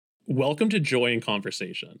Welcome to Joy in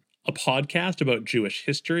Conversation, a podcast about Jewish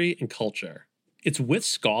history and culture. It's with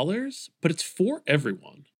scholars, but it's for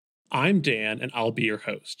everyone. I'm Dan, and I'll be your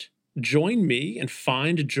host. Join me and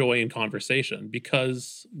find joy in conversation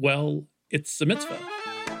because, well, it's a mitzvah.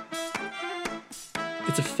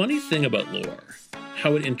 It's a funny thing about lore,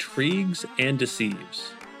 how it intrigues and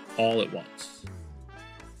deceives, all at once.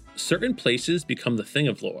 Certain places become the thing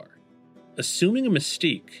of lore, assuming a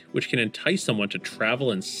mystique which can entice someone to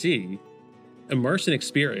travel and see, immerse and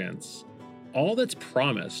experience, all that's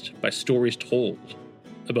promised by stories told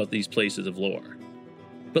about these places of lore.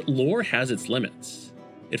 But lore has its limits.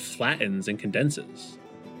 It flattens and condenses.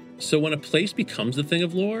 So when a place becomes the thing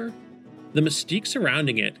of lore, the mystique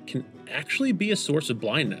surrounding it can actually be a source of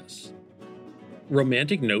blindness.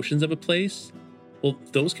 Romantic notions of a place, well,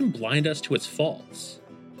 those can blind us to its faults.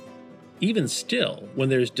 Even still, when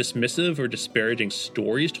there's dismissive or disparaging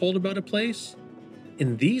stories told about a place,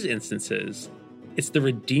 in these instances, it's the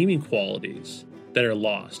redeeming qualities that are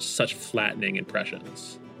lost such flattening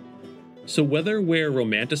impressions. So whether we're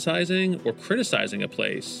romanticizing or criticizing a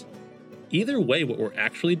place, either way what we're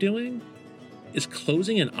actually doing is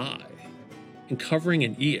closing an eye and covering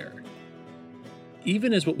an ear,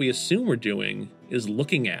 even as what we assume we're doing is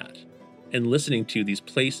looking at and listening to these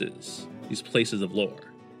places of lore.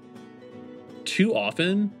 Too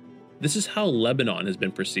often, this is how Lebanon has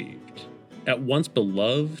been perceived, at once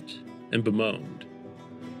beloved and bemoaned,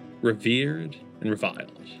 revered and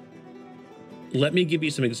reviled. Let me give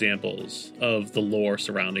you some examples of the lore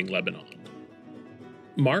surrounding Lebanon.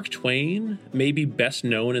 Mark Twain may be best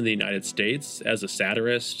known in the United States as a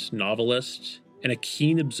satirist, novelist, and a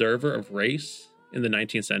keen observer of race in the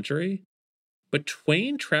 19th century, but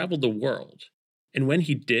Twain traveled the world, and when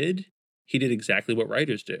he did exactly what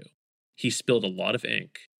writers do. He spilled a lot of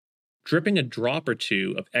ink, dripping a drop or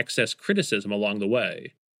two of excess criticism along the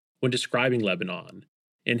way when describing Lebanon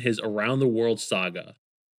in his Around the World saga,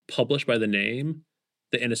 published by the name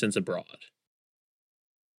The Innocents Abroad.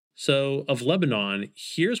 So, of Lebanon,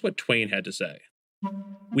 here's what Twain had to say.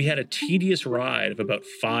 We had a tedious ride of about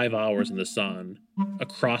 5 hours in the sun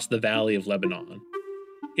across the valley of Lebanon.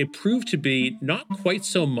 It proved to be not quite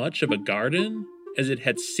so much of a garden as it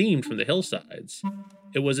had seemed from the hillsides.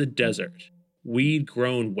 It was a desert,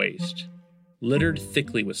 weed-grown waste, littered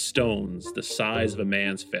thickly with stones the size of a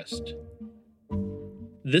man's fist.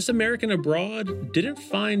 This American abroad didn't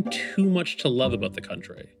find too much to love about the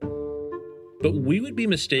country. But we would be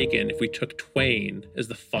mistaken if we took Twain as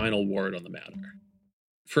the final word on the matter.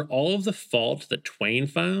 For all of the fault that Twain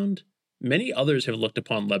found, many others have looked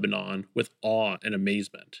upon Lebanon with awe and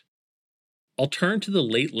amazement. I'll turn to the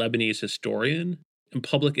late Lebanese historian and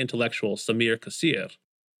public intellectual Samir Kassir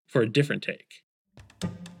for a different take.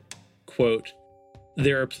 Quote,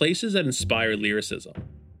 "There are places that inspire lyricism,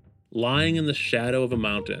 lying in the shadow of a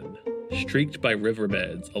mountain, streaked by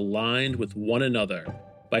riverbeds aligned with one another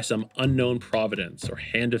by some unknown providence or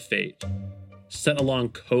hand of fate, set along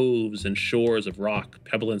coves and shores of rock,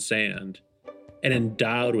 pebble, and sand, and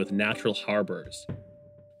endowed with natural harbors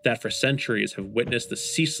that for centuries have witnessed the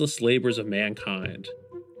ceaseless labors of mankind.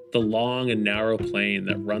 The long and narrow plain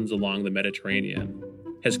that runs along the Mediterranean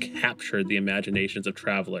has captured the imaginations of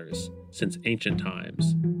travelers since ancient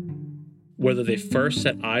times, whether they first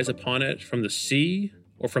set eyes upon it from the sea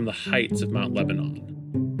or from the heights of Mount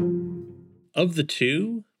Lebanon." Of the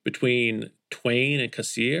two, between Twain and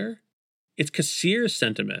Kassir, it's Kassir's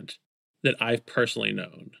sentiment that I've personally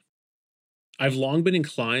known. I've long been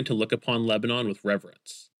inclined to look upon Lebanon with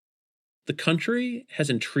reverence. The country has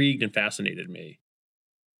intrigued and fascinated me,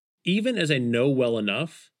 even as I know well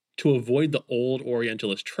enough to avoid the old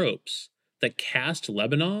Orientalist tropes that cast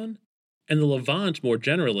Lebanon, and the Levant more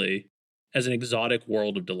generally, as an exotic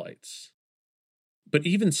world of delights. But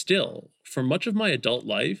even still, for much of my adult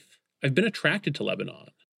life, I've been attracted to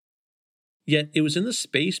Lebanon. Yet it was in the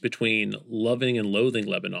space between loving and loathing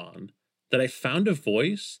Lebanon that I found a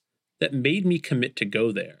voice that made me commit to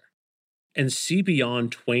go there and see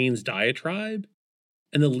beyond Twain's diatribe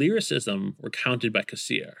and the lyricism recounted by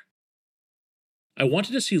Kassir. I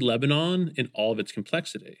wanted to see Lebanon in all of its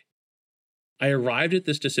complexity. I arrived at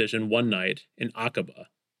this decision one night in Aqaba,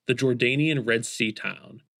 the Jordanian Red Sea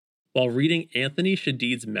town, while reading Anthony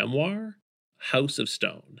Shadid's memoir, House of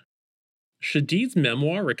Stone. Shadid's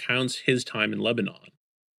memoir recounts his time in Lebanon,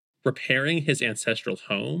 repairing his ancestral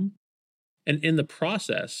home, and in the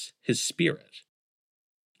process, his spirit.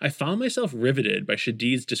 I found myself riveted by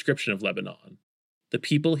Shadid's description of Lebanon, the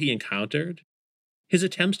people he encountered, his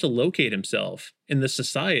attempts to locate himself in the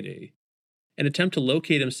society, and attempt to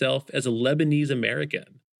locate himself as a Lebanese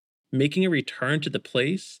American, making a return to the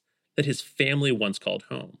place that his family once called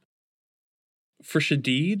home. For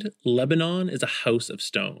Shadid, Lebanon is a house of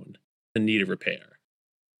stone in need of repair.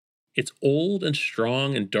 It's old and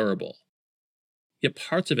strong and durable, yet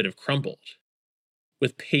parts of it have crumbled.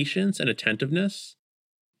 With patience and attentiveness,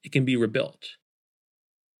 it can be rebuilt.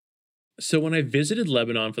 So when I visited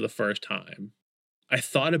Lebanon for the first time, I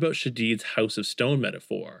thought about Shadid's house of stone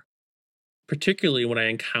metaphor, particularly when I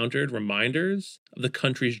encountered reminders of the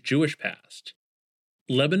country's Jewish past.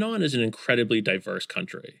 Lebanon is an incredibly diverse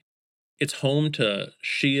country. It's home to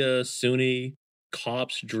Shia, Sunni,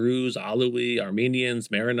 Copts, Druze, Alawi, Armenians,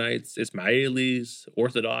 Maronites, Ismailis,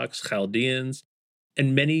 Orthodox, Chaldeans,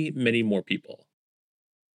 and many, many more people.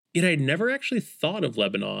 Yet I'd never actually thought of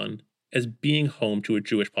Lebanon as being home to a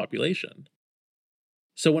Jewish population.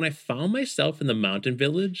 So when I found myself in the mountain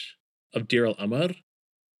village of Deir al-Amar,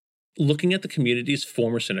 looking at the community's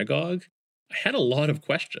former synagogue, I had a lot of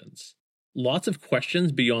questions. Lots of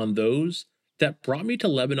questions beyond those that brought me to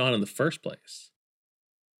Lebanon in the first place.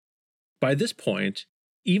 By this point,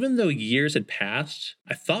 even though years had passed,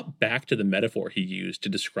 I thought back to the metaphor he used to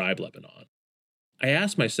describe Lebanon. I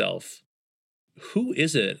asked myself, who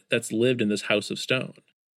is it that's lived in this house of stone?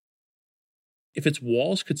 If its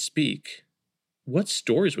walls could speak, what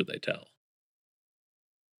stories would they tell?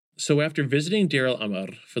 So after visiting Deir al-Amar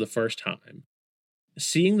for the first time,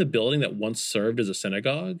 seeing the building that once served as a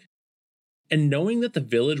synagogue, and knowing that the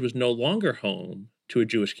village was no longer home to a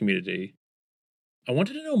Jewish community, I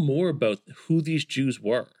wanted to know more about who these Jews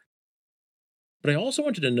were. But I also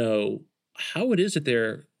wanted to know how it is that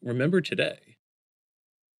they're remembered today.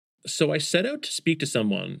 So I set out to speak to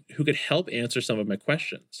someone who could help answer some of my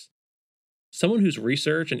questions. Someone whose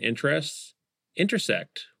research and interests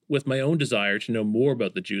intersect with my own desire to know more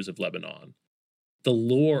about the Jews of Lebanon, the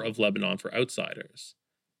lore of Lebanon for outsiders,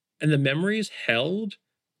 and the memories held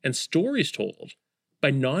and stories told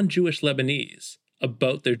by non-Jewish Lebanese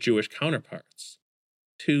about their Jewish counterparts,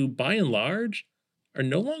 who, by and large, are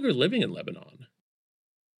no longer living in Lebanon.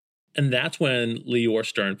 And that's when Lior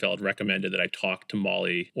Sternfeld recommended that I talk to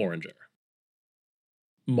Molly Oranger.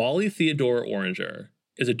 Molly Theodora Oranger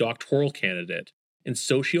is a doctoral candidate in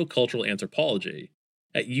sociocultural anthropology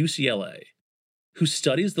at UCLA who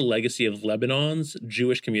studies the legacy of Lebanon's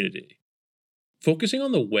Jewish community, focusing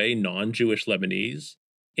on the way non-Jewish Lebanese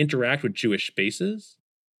interact with Jewish spaces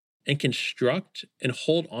and construct and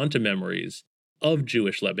hold onto memories of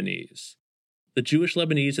Jewish Lebanese, the Jewish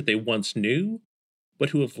Lebanese that they once knew,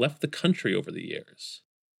 but who have left the country over the years.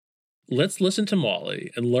 Let's listen to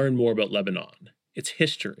Molly and learn more about Lebanon, its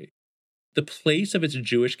history, the place of its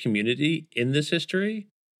Jewish community in this history,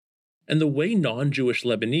 and the way non-Jewish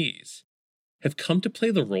Lebanese have come to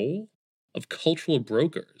play the role of cultural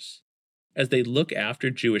brokers as they look after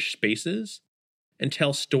Jewish spaces and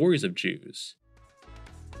tell stories of Jews.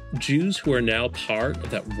 Jews who are now part of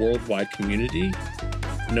that worldwide community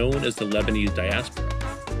known as the Lebanese diaspora.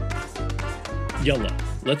 Yalla,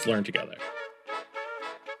 let's learn together.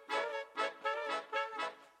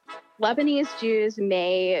 Lebanese Jews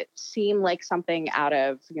may seem like something out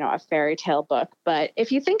of, a fairy tale book, but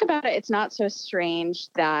if you think about it, it's not so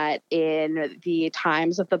strange that in the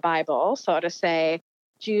times of the Bible, so to say,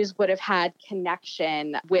 Jews would have had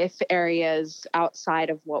connection with areas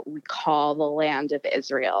outside of what we call the land of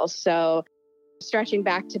Israel. So stretching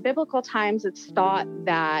back to biblical times, it's thought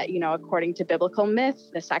that, according to biblical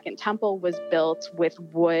myth, the Second Temple was built with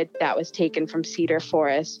wood that was taken from cedar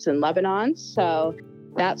forests in Lebanon. So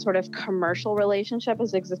that sort of commercial relationship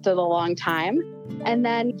has existed a long time. And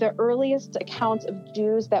then the earliest accounts of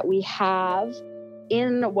Jews that we have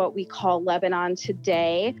in what we call Lebanon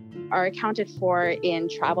today are accounted for in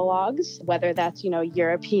travelogues, whether that's,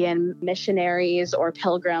 European missionaries or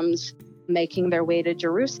pilgrims making their way to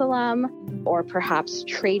Jerusalem, or perhaps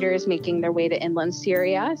traders making their way to inland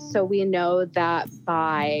Syria. So we know that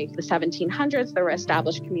by the 1700s, there were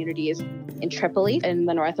established communities in Tripoli in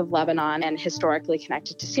the north of Lebanon and historically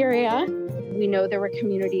connected to Syria. We know there were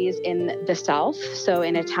communities in the south, so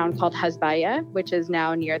in a town called Hasbaya, which is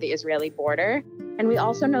now near the Israeli border. And we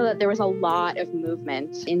also know that there was a lot of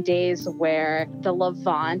movement in days where the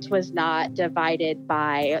Levant was not divided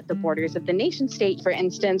by the borders of the nation state. For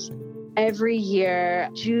instance, every year,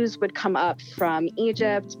 Jews would come up from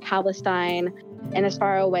Egypt, Palestine, and as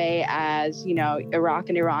far away as, Iraq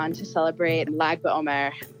and Iran to celebrate Lag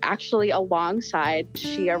BaOmer, actually alongside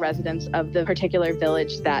Shia residents of the particular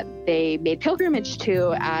village that they made pilgrimage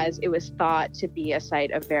to, as it was thought to be a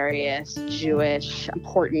site of various Jewish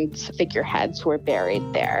important figureheads who were buried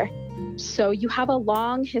there. So you have a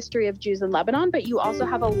long history of Jews in Lebanon, but you also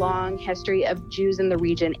have a long history of Jews in the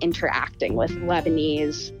region interacting with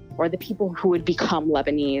Lebanese or the people who would become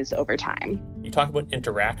Lebanese over time. You talk about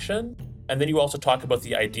interaction. And then you also talk about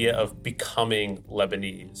the idea of becoming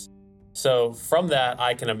Lebanese. So from that,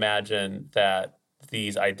 I can imagine that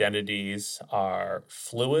these identities are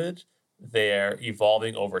fluid, they're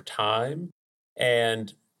evolving over time.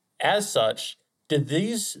 And as such, did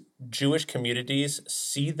these Jewish communities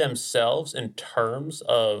see themselves in terms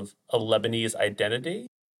of a Lebanese identity?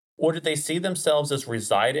 Or did they see themselves as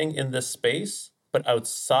residing in this space, but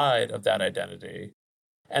outside of that identity?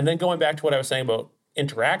 And then going back to what I was saying about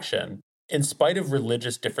interaction, in spite of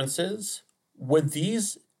religious differences, would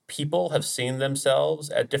these people have seen themselves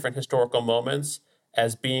at different historical moments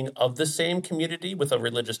as being of the same community with a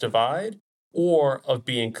religious divide, or of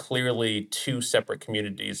being clearly two separate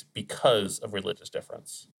communities because of religious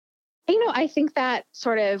difference? I think that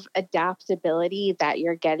sort of adaptability that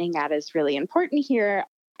you're getting at is really important here.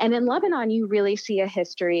 And in Lebanon, you really see a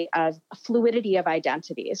history of fluidity of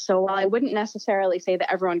identities. So while I wouldn't necessarily say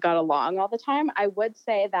that everyone got along all the time, I would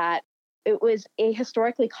say that it was a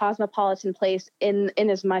historically cosmopolitan place in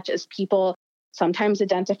as much as people sometimes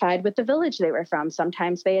identified with the village they were from.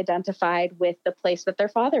 Sometimes they identified with the place that their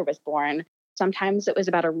father was born. Sometimes it was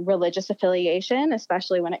about a religious affiliation,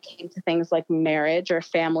 especially when it came to things like marriage or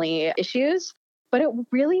family issues. But it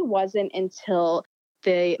really wasn't until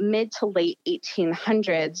the mid to late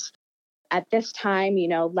 1800s. At this time,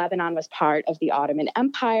 Lebanon was part of the Ottoman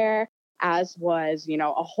Empire, as was,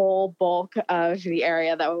 a whole bulk of the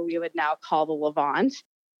area that we would now call the Levant.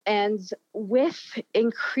 And with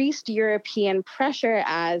increased European pressure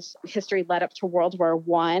as history led up to World War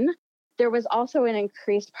I, there was also an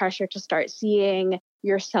increased pressure to start seeing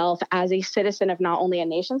yourself as a citizen of not only a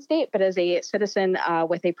nation state, but as a citizen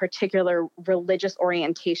with a particular religious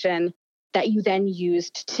orientation that you then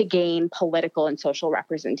used to gain political and social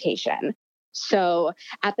representation. So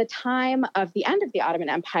at the time of the end of the Ottoman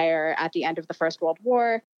Empire, at the end of the First World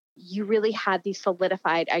War, you really had these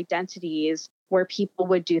solidified identities where people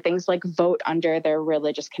would do things like vote under their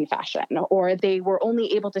religious confession, or they were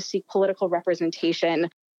only able to seek political representation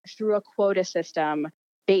through a quota system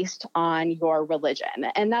based on your religion.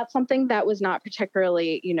 And that's something that was not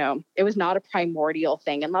particularly, it was not a primordial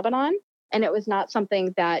thing in Lebanon. And it was not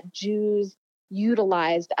something that Jews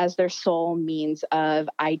utilized as their sole means of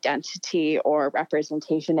identity or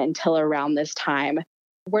representation until around this time,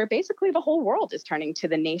 where basically the whole world is turning to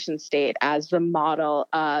the nation state as the model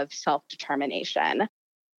of self-determination.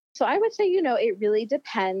 So I would say, it really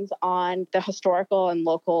depends on the historical and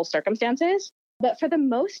local circumstances. But for the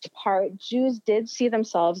most part, Jews did see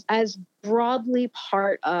themselves as broadly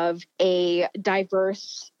part of a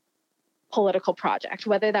diverse political project,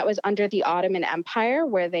 whether that was under the Ottoman Empire,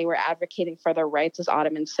 where they were advocating for their rights as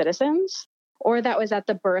Ottoman citizens, or that was at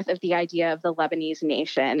the birth of the idea of the Lebanese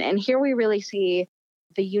nation. And here we really see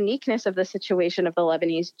the uniqueness of the situation of the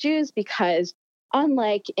Lebanese Jews, because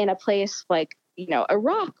unlike in a place like,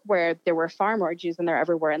 Iraq, where there were far more Jews than there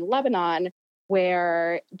ever were in Lebanon,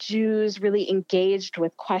 where Jews really engaged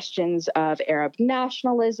with questions of Arab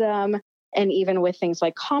nationalism, and even with things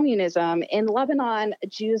like communism, in Lebanon,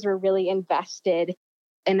 Jews were really invested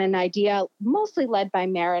in an idea mostly led by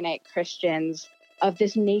Maronite Christians of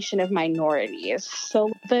this nation of minorities.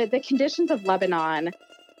 So the conditions of Lebanon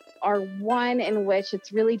are one in which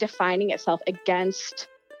it's really defining itself against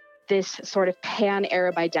this sort of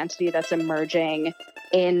pan-Arab identity that's emerging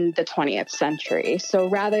in the 20th century. So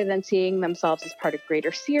rather than seeing themselves as part of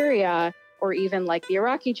Greater Syria, or even like the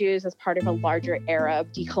Iraqi Jews as part of a larger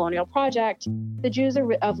Arab decolonial project, the Jews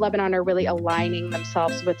of Lebanon are really aligning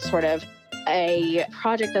themselves with sort of a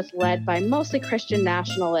project that's led by mostly Christian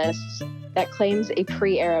nationalists that claims a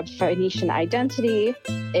pre-Arab Phoenician identity.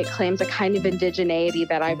 It claims a kind of indigeneity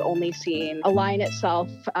that I've only seen align itself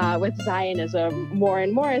with Zionism more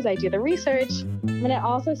and more as I do the research. And it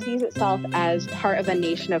also sees itself as part of a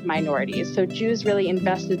nation of minorities. So Jews really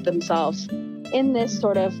invested themselves in this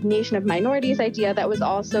sort of nation of minorities idea that was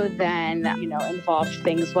also then, involved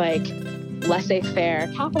things like laissez-faire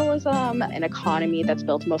capitalism, an economy that's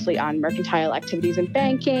built mostly on mercantile activities and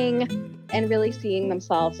banking, and really seeing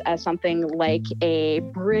themselves as something like a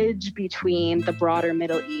bridge between the broader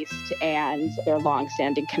Middle East and their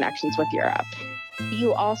long-standing connections with Europe.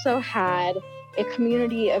 You also had a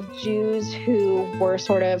community of Jews who were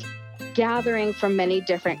sort of gathering from many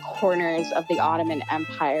different corners of the Ottoman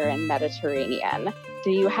Empire and Mediterranean. So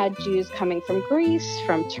you had Jews coming from Greece,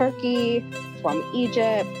 from Turkey, from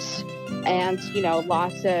Egypt, and,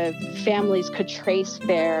 lots of families could trace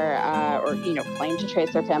their, claim to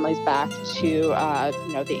trace their families back to,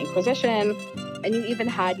 the Inquisition. And you even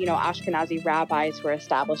had, Ashkenazi rabbis who were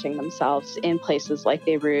establishing themselves in places like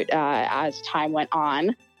Beirut as time went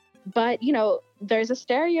on. But, there's a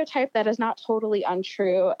stereotype that is not totally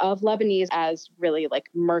untrue of Lebanese as really like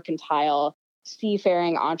mercantile,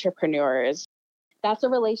 seafaring entrepreneurs. That's a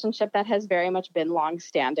relationship that has very much been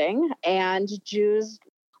longstanding. And Jews,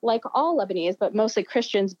 like all Lebanese, but mostly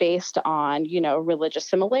Christians based on, religious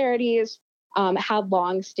similarities, had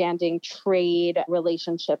longstanding trade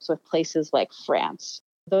relationships with places like France.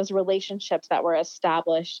 Those relationships that were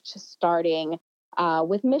established starting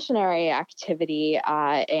with missionary activity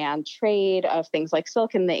and trade of things like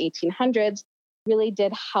silk in the 1800s really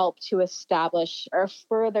did help to establish or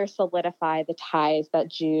further solidify the ties that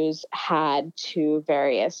Jews had to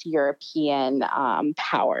various European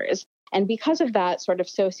powers. And because of that sort of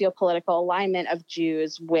socio-political alignment of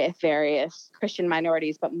Jews with various Christian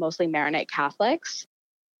minorities, but mostly Maronite Catholics,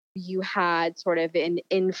 you had sort of an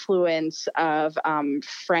influence of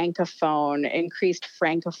increased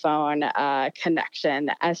Francophone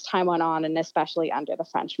connection as time went on, and especially under the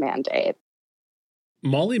French Mandate.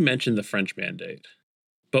 Molly mentioned the French Mandate,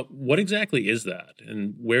 but what exactly is that,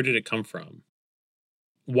 and where did it come from?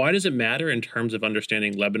 Why does it matter in terms of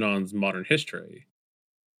understanding Lebanon's modern history?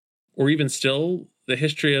 Or even still, the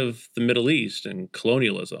history of the Middle East and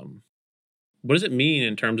colonialism? What does it mean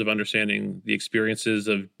in terms of understanding the experiences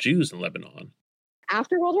of Jews in Lebanon?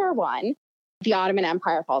 After World War I, the Ottoman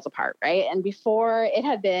Empire falls apart, right? And before it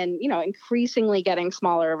had been, increasingly getting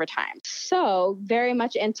smaller over time. So very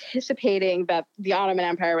much anticipating that the Ottoman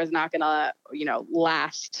Empire was not going to,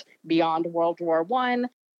 last beyond World War I,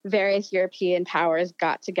 various European powers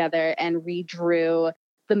got together and redrew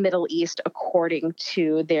the Middle East according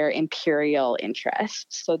to their imperial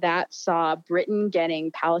interests. So that saw Britain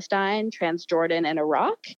getting Palestine, Transjordan, and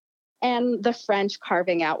Iraq, and the French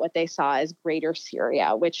carving out what they saw as Greater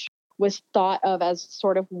Syria, which was thought of as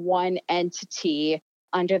sort of one entity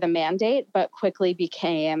under the Mandate, but quickly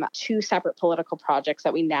became two separate political projects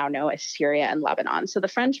that we now know as Syria and Lebanon. So the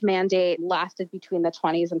French Mandate lasted between the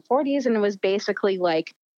 20s and 40s, and it was basically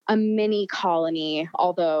like a mini colony,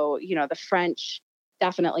 although, the French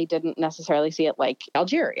definitely didn't necessarily see it like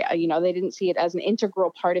Algeria. They didn't see it as an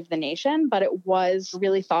integral part of the nation, but it was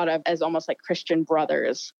really thought of as almost like Christian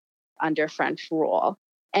brothers under French rule.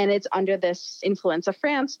 And it's under this influence of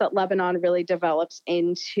France that Lebanon really develops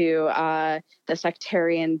into the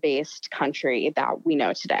sectarian-based country that we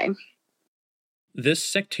know today. This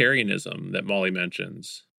sectarianism that Molly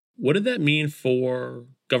mentions, what did that mean for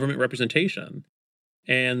government representation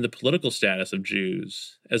and the political status of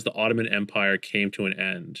Jews as the Ottoman Empire came to an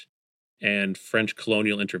end and French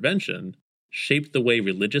colonial intervention shaped the way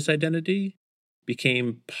religious identity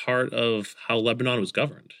became part of how Lebanon was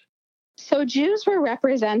governed? So Jews were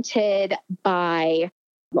represented by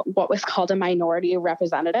what was called a minority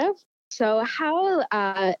representative. So how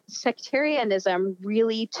sectarianism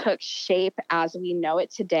really took shape as we know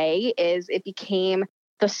it today is it became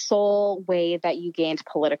the sole way that you gained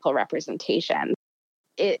political representation.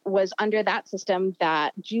 It was under that system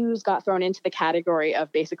that Jews got thrown into the category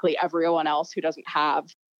of basically everyone else who doesn't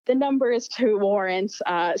have the numbers to warrant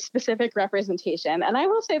specific representation. And I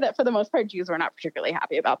will say that for the most part, Jews were not particularly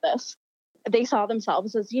happy about this. They saw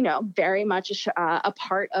themselves as, very much a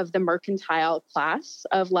part of the mercantile class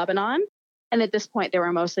of Lebanon. And at this point, they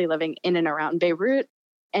were mostly living in and around Beirut.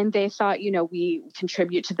 And they thought, we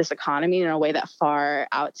contribute to this economy in a way that far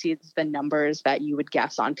exceeds the numbers that you would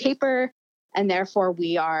guess on paper. And therefore,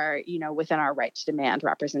 we are, within our right to demand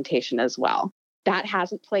representation as well. That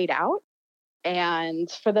hasn't played out.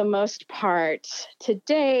 And for the most part,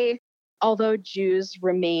 today, although Jews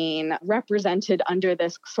remain represented under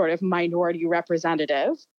this sort of minority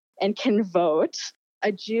representative and can vote,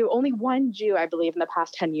 only one Jew, I believe, in the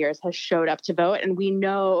past 10 years has showed up to vote. And we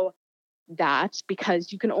know that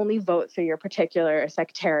because you can only vote through your particular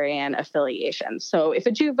sectarian affiliation. So if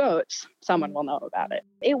a Jew votes, someone will know about it.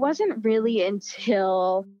 It wasn't really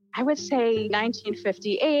until, I would say,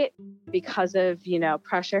 1958, because of,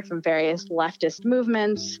 pressure from various leftist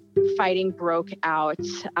movements, fighting broke out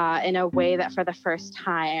in a way that for the first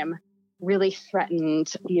time really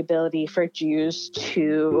threatened the ability for Jews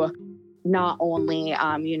to not only,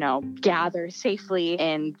 gather safely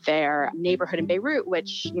in their neighborhood in Beirut,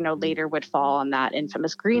 which, later would fall on that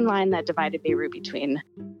infamous Green Line that divided Beirut between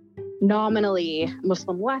nominally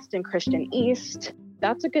Muslim West and Christian East.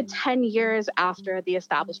 That's a good 10 years after the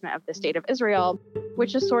establishment of the State of Israel,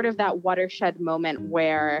 which is sort of that watershed moment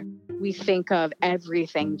where we think of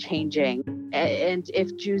everything changing. And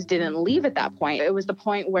if Jews didn't leave at that point, it was the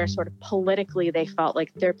point where sort of politically they felt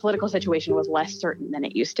like their political situation was less certain than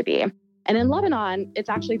it used to be. And in Lebanon, it's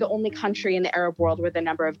actually the only country in the Arab world where the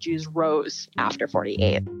number of Jews rose after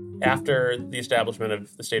 48. After the establishment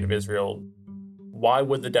of the State of Israel, Why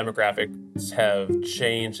would the demographics have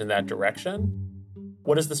changed in that direction?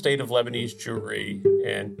 What is the state of Lebanese Jewry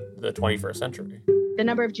in the 21st century? The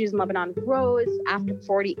number of Jews in Lebanon rose after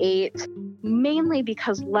 48, mainly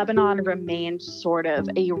because Lebanon remained sort of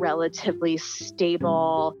a relatively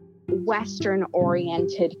stable,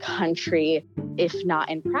 Western-oriented country, if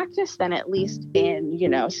not in practice, then at least in,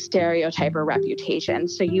 stereotype or reputation.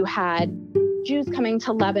 So you had Jews coming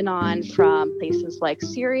to Lebanon from places like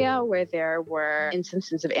Syria, where there were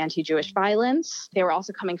instances of anti-Jewish violence. They were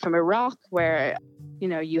also coming from Iraq, where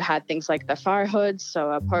you had things like the Farhud,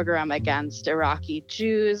 so a pogrom against Iraqi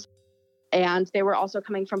Jews. And they were also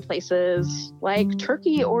coming from places like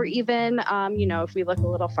Turkey, or even, if we look a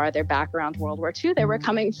little farther back around World War II, they were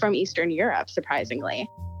coming from Eastern Europe, surprisingly.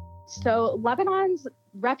 So Lebanon's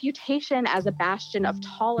reputation as a bastion of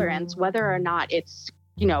tolerance, whether or not it's,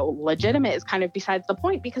 legitimate, is kind of besides the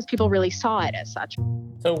point, because people really saw it as such.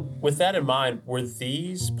 So with that in mind, were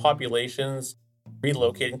these populations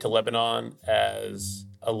relocating to Lebanon as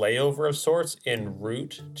a layover of sorts en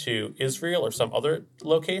route to Israel or some other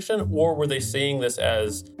location? Or were they seeing this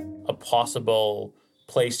as a possible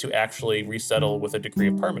place to actually resettle with a degree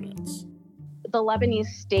of permanence? The Lebanese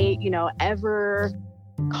state, ever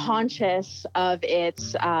conscious of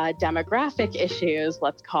its demographic issues,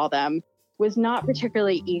 let's call them, was not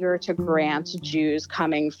particularly eager to grant Jews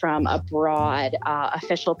coming from abroad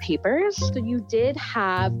official papers. So you did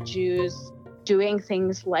have Jews doing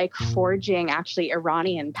things like forging actually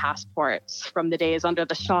Iranian passports from the days under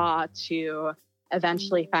the Shah to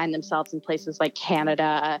eventually find themselves in places like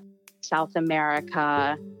Canada, South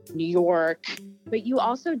America, New York. But you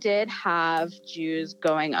also did have Jews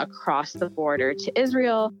going across the border to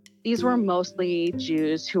Israel. These were mostly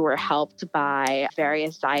Jews who were helped by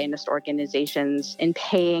various Zionist organizations in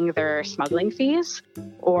paying their smuggling fees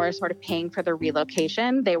or sort of paying for their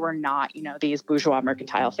relocation. They were not, these bourgeois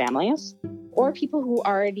mercantile families or people who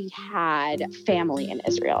already had family in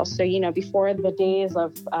Israel. So, before the days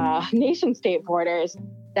of nation-state borders,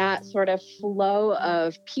 that sort of flow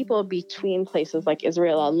of people between places like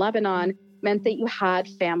Israel and Lebanon meant that you had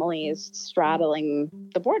families straddling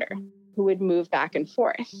the border who would move back and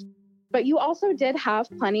forth. But you also did have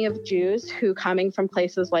plenty of Jews who, coming from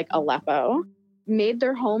places like Aleppo, made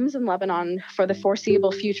their homes in Lebanon for the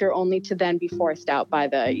foreseeable future, only to then be forced out by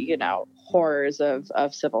the, horrors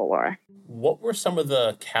of civil war. What were some of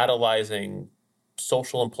the catalyzing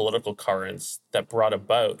social and political currents that brought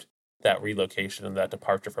about that relocation and that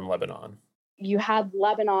departure from Lebanon? You had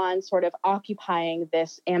Lebanon sort of occupying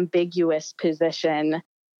this ambiguous position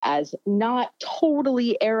as not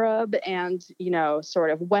totally Arab and,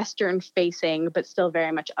 sort of Western facing, but still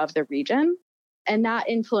very much of the region. And that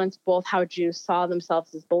influenced both how Jews saw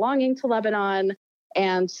themselves as belonging to Lebanon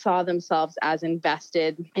and saw themselves as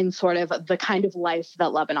invested in sort of the kind of life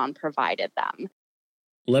that Lebanon provided them.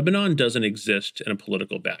 Lebanon doesn't exist in a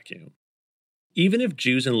political vacuum. Even if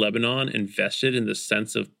Jews in Lebanon invested in the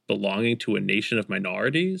sense of belonging to a nation of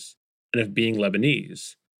minorities and of being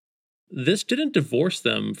Lebanese, this didn't divorce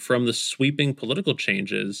them from the sweeping political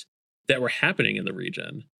changes that were happening in the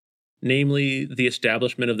region, namely the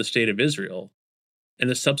establishment of the State of Israel and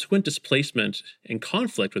the subsequent displacement and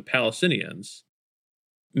conflict with Palestinians,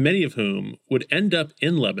 many of whom would end up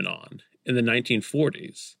in Lebanon in the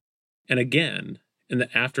 1940s, and again in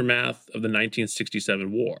the aftermath of the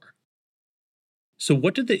 1967 war. So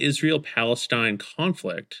what did the Israel-Palestine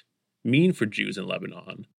conflict mean for Jews in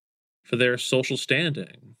Lebanon, for their social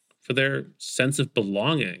standing, for their sense of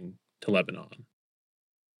belonging to Lebanon?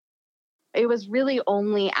 It was really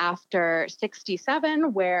only after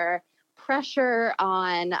 67 where pressure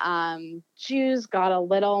on Jews got a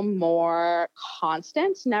little more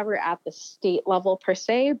constant, never at the state level per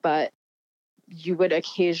se, but you would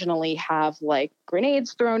occasionally have like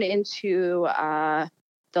grenades thrown into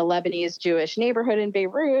the Lebanese Jewish neighborhood in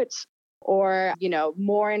Beirut, or,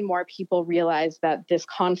 more and more people realized that this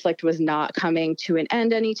conflict was not coming to an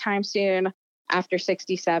end anytime soon. After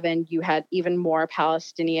 67, you had even more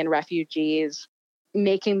Palestinian refugees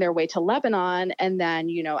making their way to Lebanon. And then,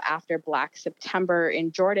 after Black September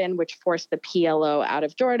in Jordan, which forced the PLO out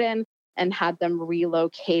of Jordan and had them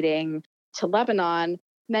relocating to Lebanon,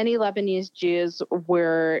 many Lebanese Jews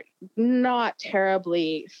were not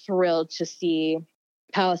terribly thrilled to see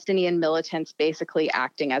Palestinian militants basically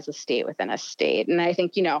acting as a state within a state. And I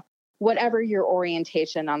think, whatever your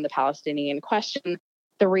orientation on the Palestinian question,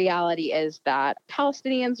 the reality is that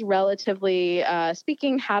Palestinians, relatively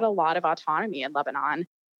speaking, had a lot of autonomy in Lebanon.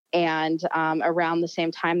 And around the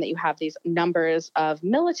same time that you have these numbers of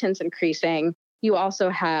militants increasing, you also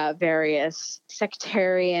have various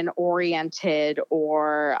sectarian-oriented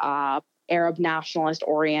or Arab nationalist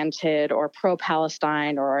oriented or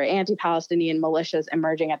pro-Palestine or anti-Palestinian militias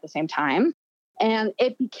emerging at the same time. And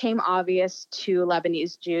it became obvious to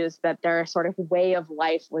Lebanese Jews that their sort of way of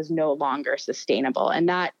life was no longer sustainable. And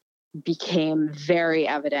that became very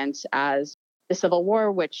evident as the Civil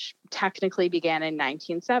War, which technically began in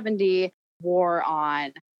 1970, wore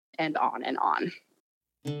on and on and on.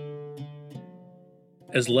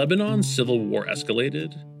 As Lebanon's civil war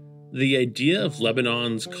escalated, the idea of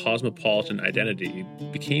Lebanon's cosmopolitan identity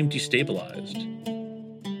became destabilized.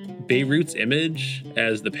 Beirut's image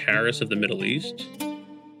as the Paris of the Middle East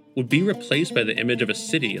would be replaced by the image of a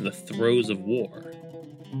city in the throes of war.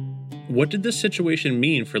 What did this situation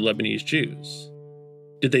mean for Lebanese Jews?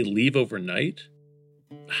 Did they leave overnight?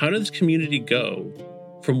 How did this community go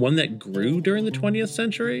from one that grew during the 20th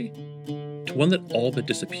century to one that all but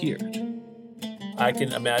disappeared? I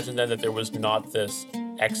can imagine then that there was not this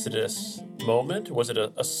exodus moment. Was it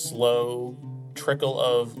a slow trickle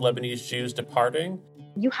of Lebanese Jews departing?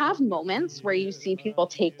 You have moments where you see people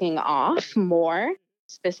taking off more,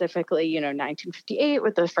 specifically, 1958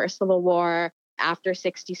 with the first Civil War, after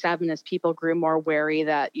 67 as people grew more wary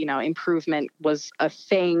that, improvement was a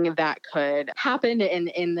thing that could happen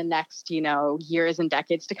in the next, years and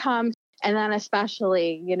decades to come. And then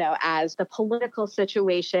especially, as the political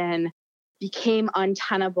situation became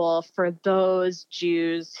untenable for those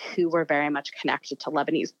Jews who were very much connected to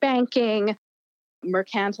Lebanese banking,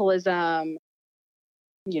 mercantilism,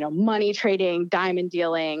 money trading, diamond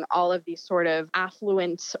dealing, all of these sort of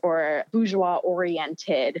affluent or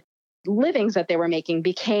bourgeois-oriented livings that they were making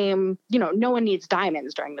became, no one needs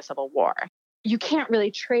diamonds during the Civil War. You can't really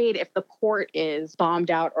trade if the port is bombed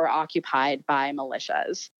out or occupied by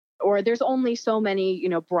militias. Or there's only so many,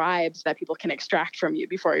 bribes that people can extract from you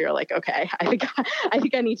before you're like, okay, I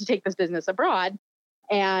think I need to take this business abroad.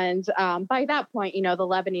 And by that point, the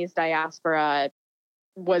Lebanese diaspora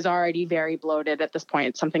was already very bloated at this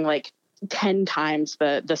point, something like 10 times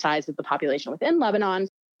the size of the population within Lebanon.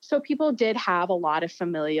 So people did have a lot of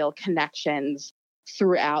familial connections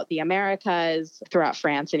throughout the Americas, throughout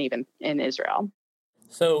France, and even in Israel.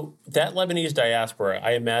 So that Lebanese diaspora,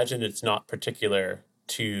 I imagine it's not particular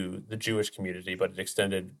to the Jewish community, but it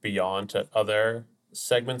extended beyond to other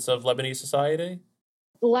segments of Lebanese society?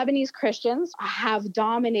 Lebanese Christians have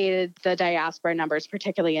dominated the diaspora numbers,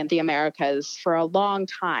 particularly in the Americas, for a long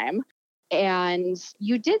time. And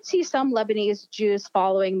you did see some Lebanese Jews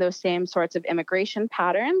following those same sorts of immigration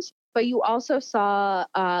patterns, but you also saw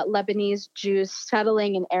Lebanese Jews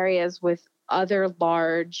settling in areas with other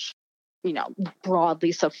large,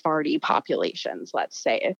 broadly Sephardi populations, let's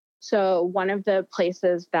say. So one of the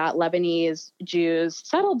places that Lebanese Jews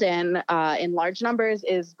settled in large numbers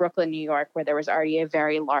is Brooklyn, New York, where there was already a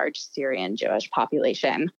very large Syrian Jewish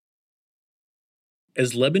population.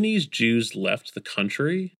 As Lebanese Jews left the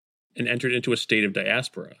country and entered into a state of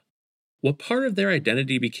diaspora, what part of their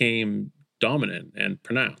identity became dominant and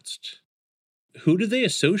pronounced? Who did they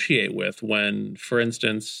associate with when, for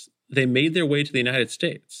instance, they made their way to the United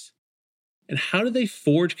States? And how did they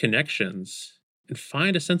forge connections and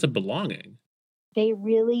find a sense of belonging? They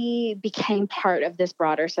really became part of this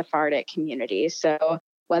broader Sephardic community. So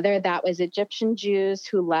whether that was Egyptian Jews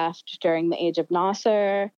who left during the age of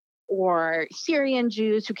Nasser, or Syrian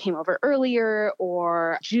Jews who came over earlier,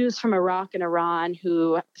 or Jews from Iraq and Iran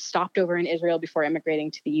who stopped over in Israel before immigrating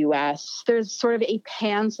to the US, there's sort of a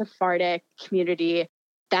pan-Sephardic community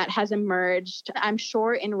that has emerged, I'm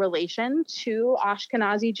sure, in relation to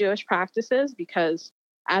Ashkenazi Jewish practices, because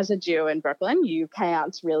as a Jew in Brooklyn, you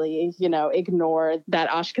can't really, ignore that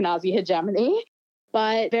Ashkenazi hegemony,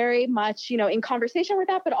 but very much, in conversation with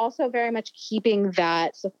that, but also very much keeping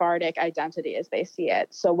that Sephardic identity as they see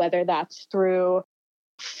it. So whether that's through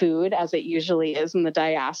food, as it usually is in the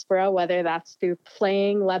diaspora, whether that's through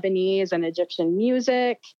playing Lebanese and Egyptian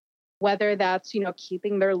music, whether that's,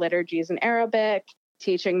 keeping their liturgies in Arabic,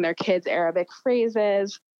 teaching their kids Arabic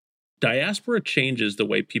phrases. Diaspora changes the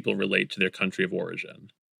way people relate to their country of origin.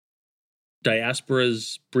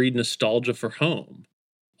 Diasporas breed nostalgia for home,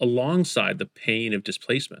 alongside the pain of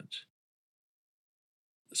displacement.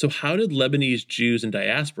 So how did Lebanese Jews in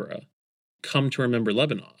diaspora come to remember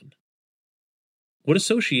Lebanon? What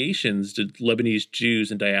associations did Lebanese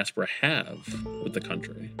Jews in diaspora have with the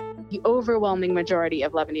country? The overwhelming majority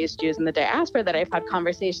of Lebanese Jews in the diaspora that I've had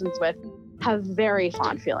conversations with have very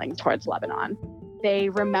fond feelings towards Lebanon. They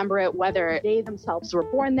remember it whether they themselves were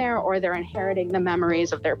born there or they're inheriting the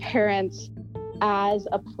memories of their parents as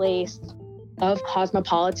a place of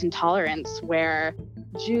cosmopolitan tolerance where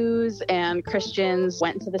Jews and Christians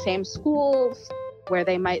went to the same schools, where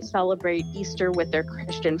they might celebrate Easter with their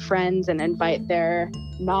Christian friends and invite their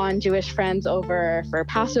non-Jewish friends over for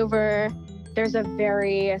Passover. There's a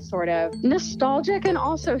very sort of nostalgic and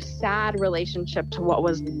also sad relationship to what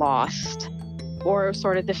was lost, or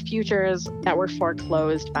sort of the futures that were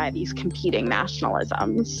foreclosed by these competing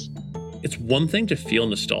nationalisms. It's one thing to feel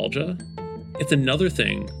nostalgia. It's another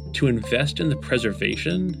thing to invest in the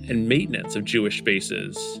preservation and maintenance of Jewish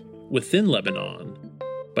spaces within Lebanon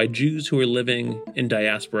by Jews who are living in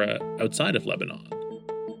diaspora outside of Lebanon.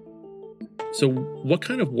 So what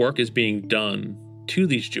kind of work is being done to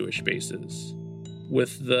these Jewish spaces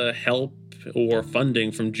with the help or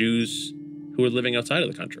funding from Jews who are living outside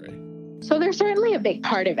of the country? So there's certainly a big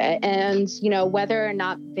part of it. And, whether or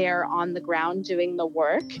not they're on the ground doing the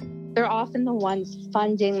work, they're often the ones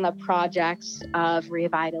funding the projects of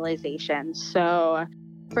revitalization. So,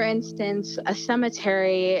 for instance, a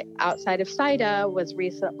cemetery outside of Saida was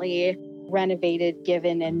recently renovated,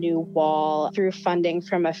 given a new wall through funding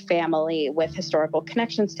from a family with historical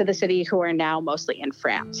connections to the city who are now mostly in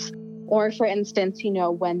France. Or, for instance,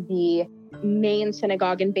 when the main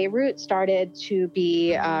synagogue in Beirut started to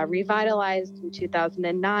be revitalized in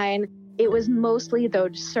 2009, it was mostly, though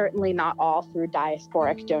certainly not all, through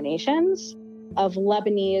diasporic donations of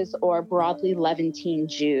Lebanese or broadly Levantine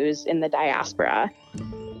Jews in the diaspora.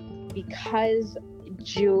 Because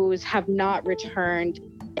Jews have not returned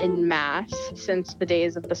en masse since the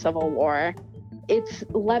days of the Civil War, it's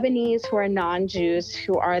Lebanese who are non-Jews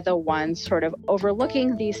who are the ones sort of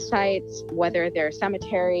overlooking these sites, whether they're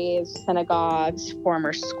cemeteries, synagogues,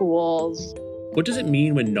 former schools. What does it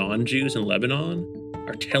mean when non-Jews in Lebanon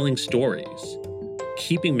are telling stories,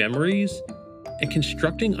 keeping memories, and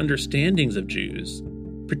constructing understandings of Jews,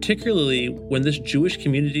 particularly when this Jewish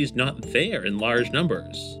community is not there in large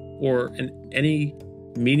numbers or in any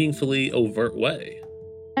meaningfully overt way?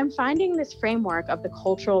 I'm finding this framework of the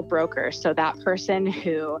cultural broker, so that person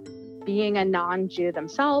who, being a non-Jew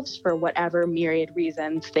themselves, for whatever myriad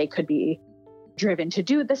reasons they could be driven to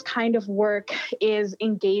do this kind of work, is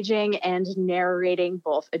engaging and narrating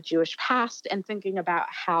both a Jewish past and thinking about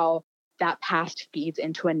how that past feeds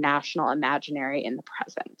into a national imaginary in the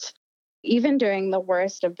present. Even during the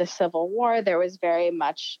worst of the Civil War, there was very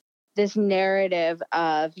much this narrative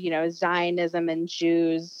of, Zionism and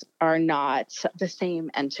Jews are not the same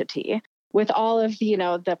entity. With all of,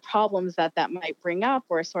 the problems that might bring up,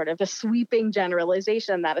 or sort of the sweeping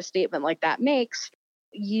generalization that a statement like that makes,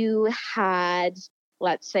 you had,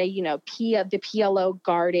 let's say, the PLO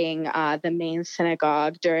guarding the main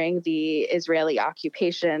synagogue during the Israeli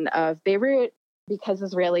occupation of Beirut because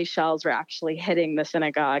Israeli shells were actually hitting the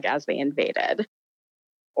synagogue as they invaded.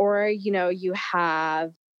 Or, you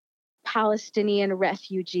have Palestinian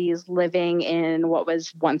refugees living in what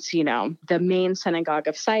was once, the main synagogue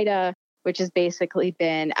of Saida, which has basically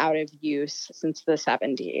been out of use since the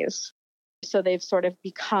 70s. So they've sort of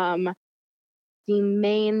become the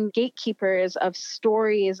main gatekeepers of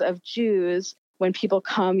stories of Jews when people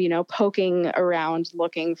come, poking around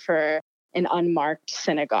looking for an unmarked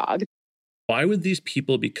synagogue. Why would these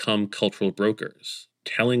people become cultural brokers,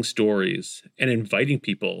 telling stories and inviting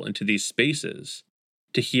people into these spaces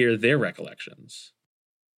to hear their recollections?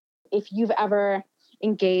 If you've ever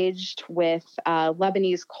engaged with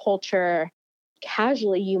Lebanese culture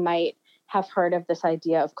casually, you might have heard of this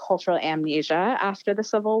idea of cultural amnesia after the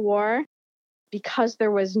Civil War. Because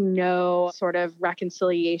there was no sort of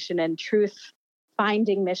reconciliation and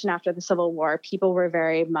truth-finding mission after the Civil War, people were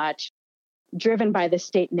very much driven by the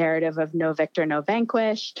state narrative of no victor, no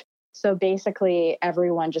vanquished. So basically,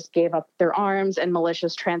 everyone just gave up their arms and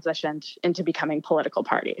militias transitioned into becoming political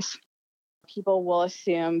parties. People will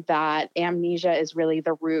assume that amnesia is really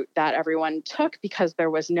the route that everyone took because there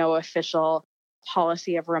was no official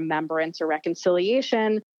policy of remembrance or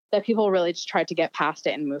reconciliation, that people really just tried to get past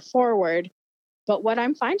it and move forward. But what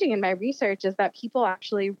I'm finding in my research is that people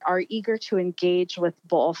actually are eager to engage with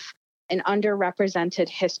both an underrepresented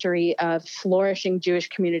history of flourishing Jewish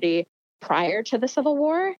community prior to the Civil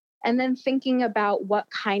War, and then thinking about what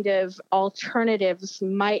kind of alternatives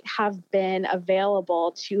might have been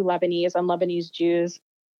available to Lebanese and Lebanese Jews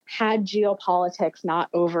had geopolitics not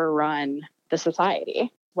overrun the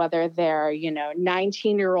society. Whether they're,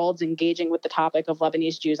 19-year-olds engaging with the topic of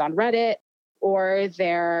Lebanese Jews on Reddit, or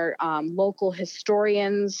they're local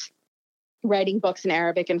historians writing books in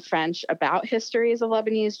Arabic and French about histories of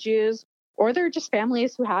Lebanese Jews, or they're just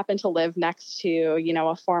families who happen to live next to,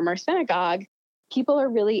 a former synagogue. People are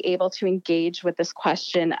really able to engage with this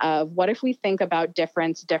question of what if we think about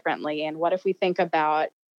difference differently, and what if we think about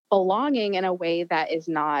belonging in a way that is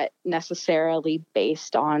not necessarily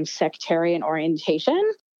based on sectarian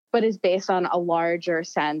orientation, but is based on a larger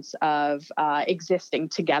sense of existing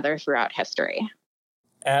together throughout history.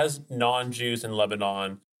 As non-Jews in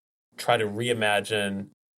Lebanon try to reimagine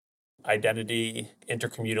identity,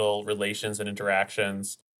 intercommunal relations and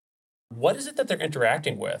interactions, what is it that they're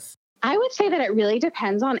interacting with? I would say that it really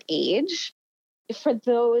depends on age. For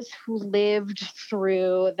those who lived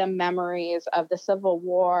through the memories of the Civil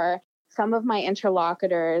War, some of my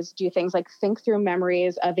interlocutors do things like think through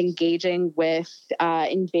memories of engaging with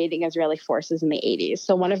invading Israeli forces in the 80s.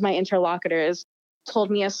 So one of my interlocutors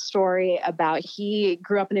told me a story about he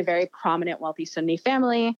grew up in a very prominent, wealthy Sunni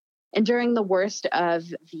family. And during the worst of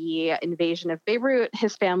the invasion of Beirut,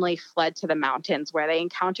 his family fled to the mountains where they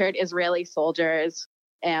encountered Israeli soldiers.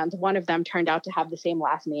 And one of them turned out to have the same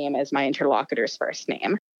last name as my interlocutor's first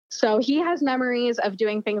name. So he has memories of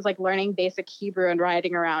doing things like learning basic Hebrew and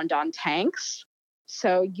riding around on tanks.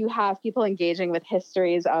 So you have people engaging with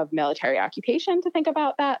histories of military occupation to think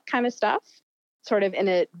about that kind of stuff, sort of in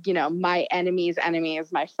a, my enemy's enemy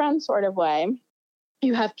is my friend sort of way.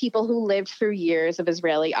 You have people who lived through years of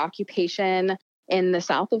Israeli occupation in the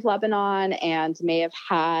south of Lebanon and may have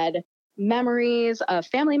had memories of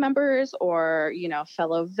family members or,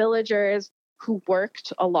 fellow villagers who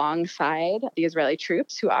worked alongside the Israeli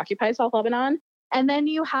troops who occupy South Lebanon. And then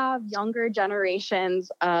you have younger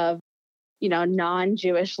generations of,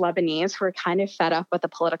 non-Jewish Lebanese who are kind of fed up with the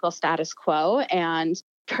political status quo and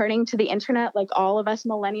turning to the internet like all of us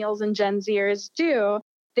millennials and Gen Zers do.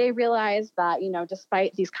 They realize that,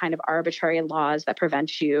 despite these kind of arbitrary laws that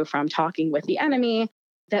prevent you from talking with the enemy,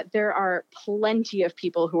 that there are plenty of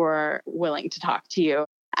people who are willing to talk to you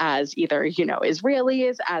as either,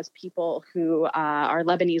 Israelis, as people who are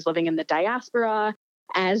Lebanese living in the diaspora,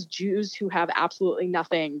 as Jews who have absolutely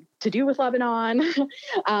nothing to do with Lebanon.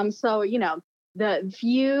 So, the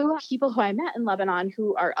few people who I met in Lebanon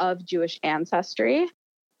who are of Jewish ancestry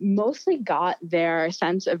mostly got their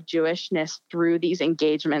sense of Jewishness through these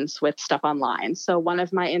engagements with stuff online. So one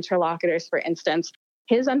of my interlocutors, for instance,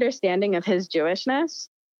 his understanding of his Jewishness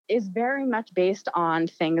is very much based on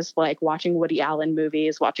things like watching Woody Allen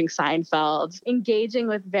movies, watching Seinfeld, engaging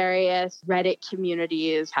with various Reddit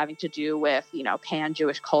communities having to do with,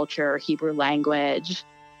 pan-Jewish culture, Hebrew language.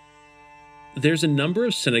 There's a number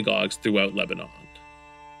of synagogues throughout Lebanon.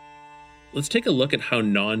 Let's take a look at how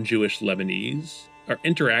non-Jewish Lebanese are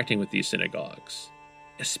interacting with these synagogues,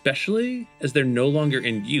 especially as they're no longer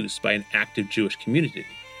in use by an active Jewish community.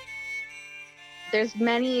 There's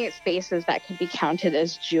many spaces that could be counted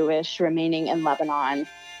as Jewish remaining in Lebanon.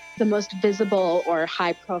 The most visible or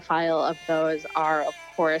high profile of those are, of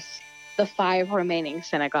course, the 5 remaining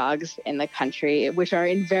synagogues in the country, which are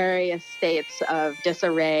in various states of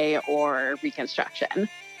disarray or reconstruction.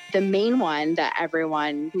 The main one that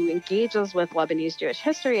everyone who engages with Lebanese Jewish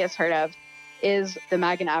history has heard of is the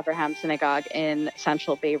Magen Avraham Synagogue in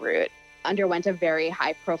central Beirut. Underwent a very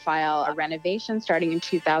high-profile renovation starting in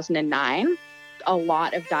 2009. A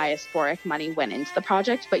lot of diasporic money went into the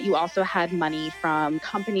project, but you also had money from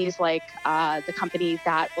companies like the company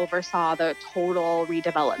that oversaw the total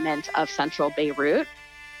redevelopment of central Beirut,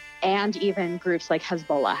 and even groups like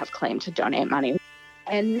Hezbollah have claimed to donate money.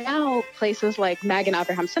 And now places like Magen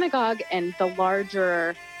Avraham Synagogue and the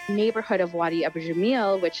larger neighborhood of Wadi Abu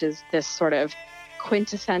Jamil, which is this sort of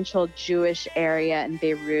quintessential Jewish area in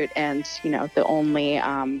Beirut and, the only,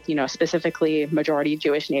 specifically majority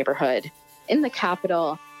Jewish neighborhood in the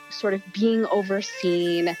capital, sort of being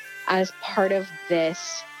overseen as part of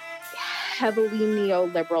this heavily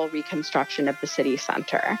neoliberal reconstruction of the city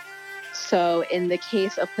center. So in the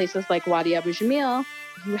case of places like Wadi Abu Jamil,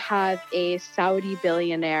 you have a Saudi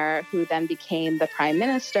billionaire who then became the prime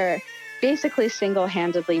minister, basically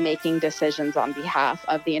single-handedly making decisions on behalf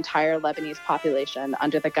of the entire Lebanese population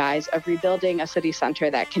under the guise of rebuilding a city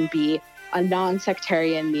center that can be a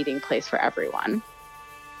non-sectarian meeting place for everyone.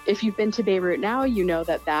 If you've been to Beirut now, you know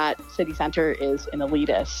that that city center is an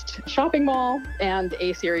elitist shopping mall and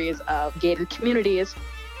a series of gated communities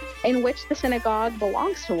in which the synagogue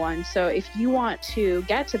belongs to one. So if you want to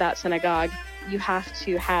get to that synagogue, you have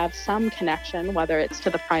to have some connection, whether it's to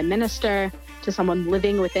the prime minister, to someone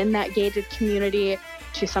living within that gated community,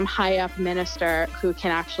 to some high-up minister who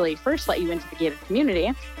can actually first let you into the gated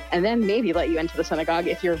community and then maybe let you into the synagogue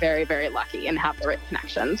if you're very, very lucky and have the right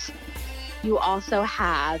connections. You also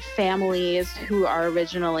have families who are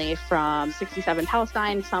originally from 67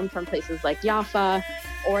 Palestine, some from places like Jaffa,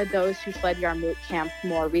 or those who fled Yarmouk camp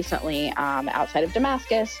more recently outside of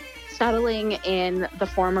Damascus, settling in the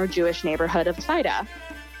former Jewish neighborhood of Saida.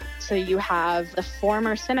 So you have the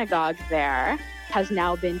former synagogue there has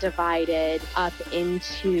now been divided up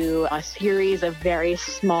into a series of very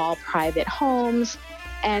small private homes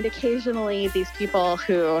And occasionally these people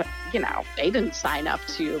who, they didn't sign up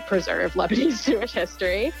to preserve Lebanese Jewish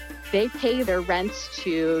history, they pay their rents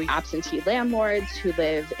to absentee landlords who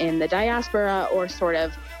live in the diaspora or sort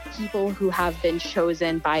of people who have been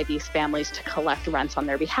chosen by these families to collect rents on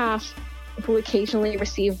their behalf, who occasionally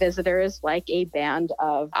receive visitors like a band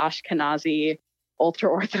of Ashkenazi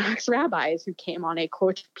ultra-Orthodox rabbis who came on a,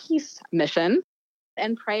 quote, peace mission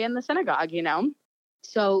and pray in the synagogue,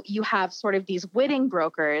 So you have sort of these witting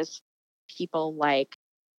brokers, people like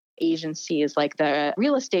agencies like the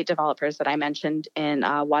real estate developers that I mentioned in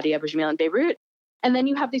Wadi Abu Jamil in Beirut. And then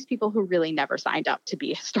you have these people who really never signed up to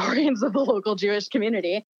be historians of the local Jewish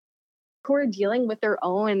community who are dealing with their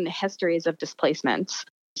own histories of displacement.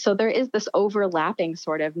 So there is this overlapping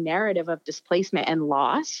sort of narrative of displacement and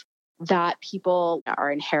loss that people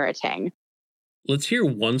are inheriting. Let's hear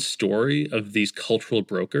one story of these cultural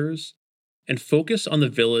brokers and focus on the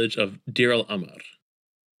village of Deir al-Amr,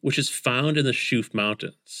 which is found in the Shuf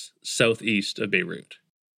Mountains, southeast of Beirut.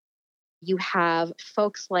 You have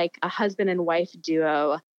folks like a husband and wife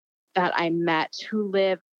duo that I met who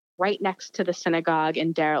live right next to the synagogue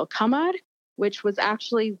in Deir al-Qamar, which was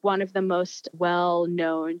actually one of the most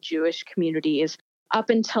well-known Jewish communities up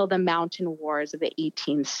until the mountain wars of the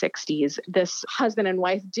 1860s. This husband and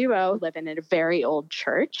wife duo live in a very old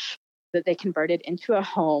church that they converted into a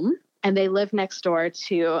home, and they live next door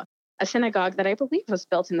to a synagogue that I believe was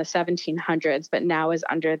built in the 1700s, but now is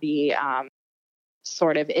under the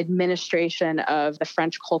sort of administration of the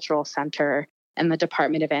French Cultural Center and the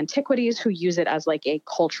Department of Antiquities, who use it as like a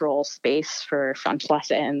cultural space for French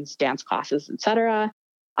lessons, dance classes, etc.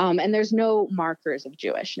 And there's no markers of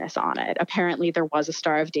Jewishness on it. Apparently, there was a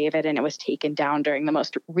Star of David, and it was taken down during the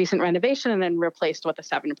most recent renovation and then replaced with a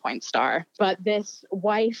 7-point star. But this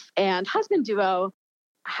wife and husband duo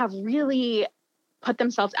have really put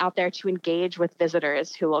themselves out there to engage with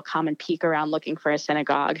visitors who will come and peek around looking for a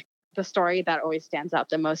synagogue. The story that always stands out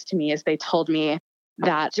the most to me is they told me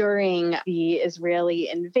that during the Israeli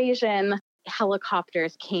invasion,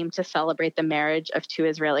 helicopters came to celebrate the marriage of 2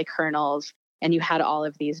 Israeli colonels. And you had all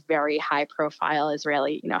of these very high-profile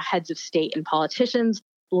Israeli, heads of state and politicians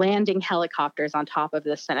landing helicopters on top of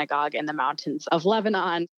the synagogue in the mountains of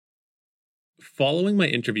Lebanon. Following my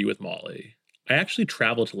interview with Molly, I actually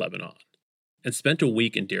traveled to Lebanon and spent a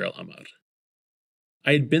week in Deir al-Amr.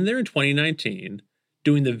 I had been there in 2019,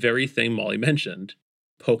 doing the very thing Molly mentioned,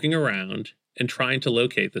 poking around and trying to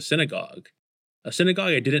locate the synagogue, a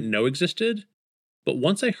synagogue I didn't know existed, but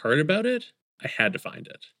once I heard about it, I had to find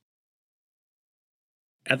it.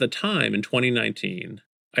 At the time, in 2019,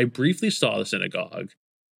 I briefly saw the synagogue,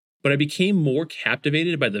 but I became more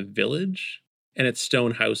captivated by the village and its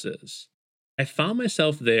stone houses. I found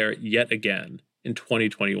myself there yet again in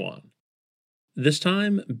 2021, this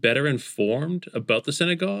time better informed about the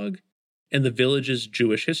synagogue and the village's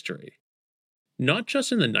Jewish history, not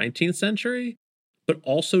just in the 19th century, but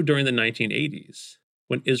also during the 1980s,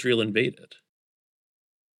 when Israel invaded.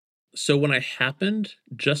 So when I happened,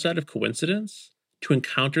 just out of coincidence, to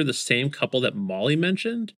encounter the same couple that Molly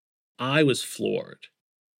mentioned, I was floored.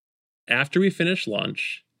 After we finished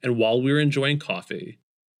lunch, and while we were enjoying coffee,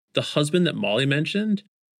 the husband that Molly mentioned,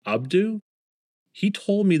 Abdu, he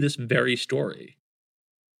told me this very story.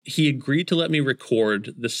 He agreed to let me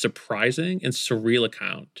record this surprising and surreal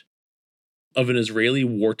account of an Israeli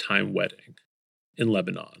wartime wedding in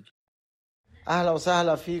Lebanon. أهلا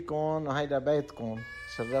وسهلا فيكم وهيدا بيتكم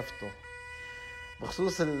شرفتوا.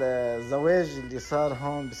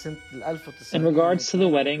 In regards to the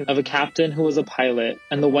wedding of a captain who was a pilot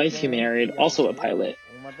and the wife he married, also a pilot,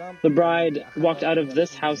 the bride walked out of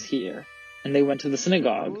this house here, and they went to the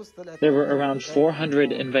synagogue. There were around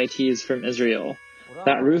 400 invitees from Israel.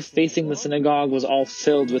 That roof facing the synagogue was all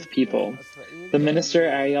filled with people. The minister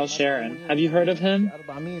Ariel Sharon, have you heard of him?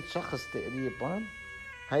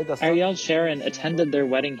 Ariel Sharon attended their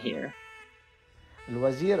wedding here.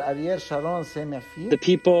 The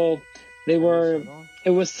people, it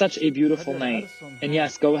was such a beautiful night. And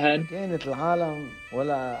yes, go ahead.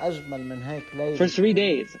 For 3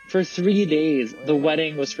 days, the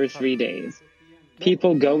wedding was for 3 days.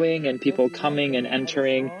 People going and people coming and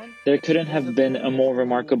entering, there couldn't have been a more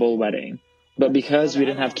remarkable wedding. But because we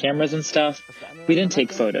didn't have cameras and stuff, we didn't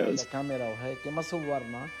take photos.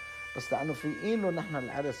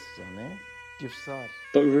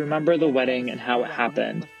 But remember the wedding and how it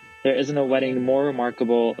happened. There isn't a wedding more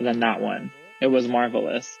remarkable than that one. It was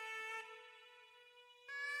marvelous.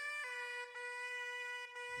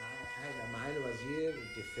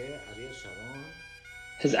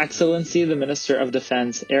 His Excellency the Minister of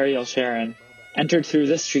Defense, Ariel Sharon, entered through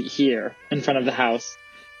this street here, in front of the house,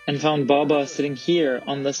 and found Baba sitting here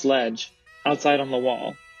on this ledge, outside on the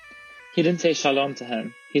wall. He didn't say shalom to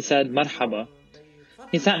him. He said marhaba.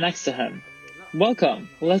 He sat next to him. Welcome,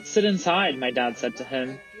 let's sit inside, my dad said to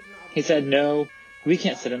him. He said, no, we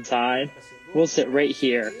can't sit inside. We'll sit right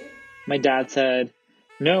here. My dad said,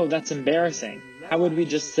 no, that's embarrassing. How would we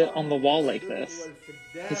just sit on the wall like this?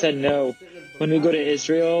 He said, no, when we go to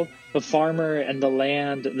Israel, the farmer and the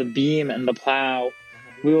land, the beam and the plow,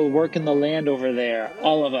 we will work in the land over there,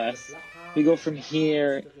 all of us. We go from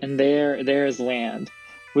here and there is land.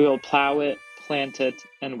 We will plow it, plant it,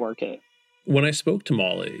 and work it. When I spoke to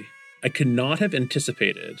Molly, I could not have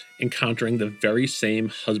anticipated encountering the very same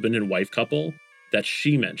husband and wife couple that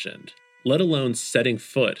she mentioned, let alone setting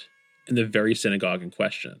foot in the very synagogue in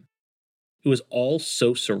question. It was all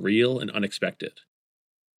so surreal and unexpected.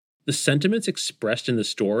 The sentiments expressed in the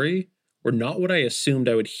story were not what I assumed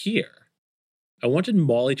I would hear. I wanted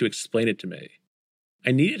Molly to explain it to me.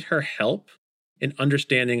 I needed her help in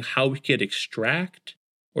understanding how we could extract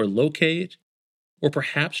or locate or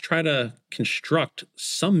perhaps try to construct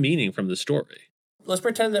some meaning from the story. Let's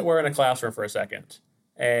pretend that we're in a classroom for a second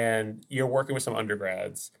and you're working with some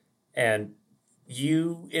undergrads and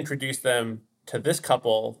you introduce them to this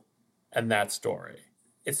couple and that story.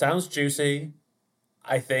 It sounds juicy.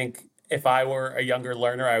 I think if I were a younger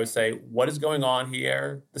learner, I would say, what is going on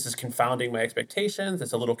here? This is confounding my expectations.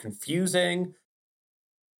 It's a little confusing.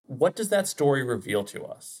 What does that story reveal to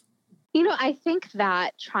us? You know, I think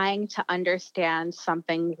that trying to understand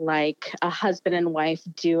something like a husband and wife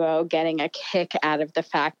duo getting a kick out of the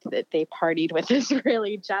fact that they partied with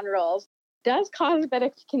Israeli generals does cause a bit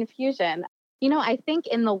of confusion. You know, I think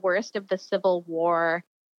in the worst of the Civil War,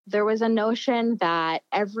 there was a notion that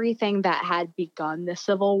everything that had begun the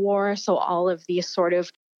Civil War, so all of these sort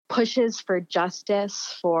of pushes for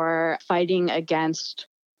justice, for fighting against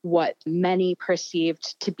what many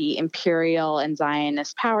perceived to be imperial and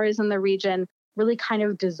Zionist powers in the region, really kind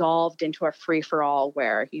of dissolved into a free-for-all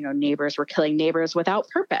where, you know, neighbors were killing neighbors without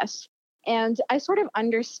purpose. And I sort of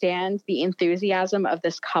understand the enthusiasm of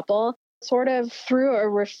this couple, sort of through a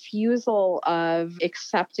refusal of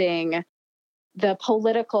accepting the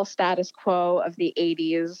political status quo of the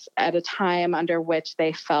 80s at a time under which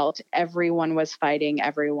they felt everyone was fighting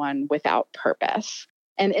everyone without purpose.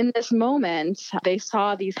 And in this moment, they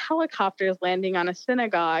saw these helicopters landing on a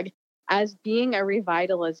synagogue as being a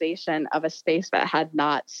revitalization of a space that had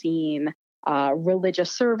not seen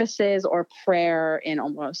religious services or prayer in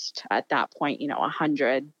almost, at that point,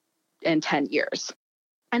 110 years.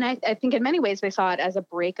 And I think in many ways they saw it as a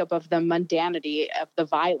breakup of the mundanity of the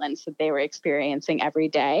violence that they were experiencing every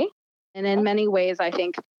day. And in many ways, I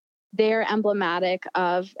think they're emblematic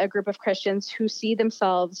of a group of Christians who see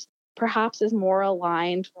themselves perhaps as more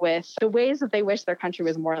aligned with the ways that they wish their country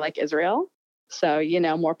was more like Israel. So,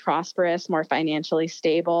 more prosperous, more financially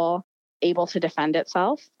stable, able to defend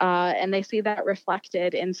itself. And they see that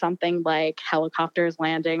reflected in something like helicopters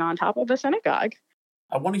landing on top of a synagogue.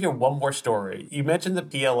 I want to hear one more story. You mentioned the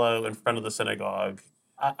PLO in front of the synagogue.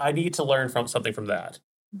 I need to learn something from that.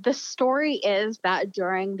 The story is that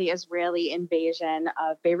during the Israeli invasion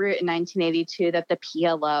of Beirut in 1982, that the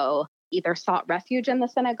PLO either sought refuge in the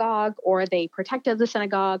synagogue or they protected the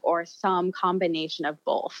synagogue or some combination of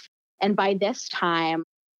both. And by this time,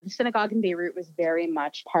 the synagogue in Beirut was very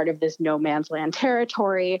much part of this no man's land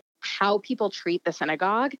territory. How people treat the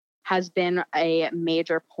synagogue has been a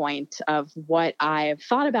major point of what I've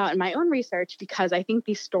thought about in my own research, because I think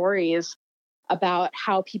these stories about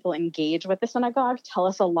how people engage with the synagogue tell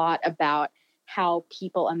us a lot about how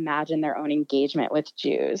people imagine their own engagement with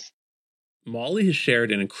Jews. Molly has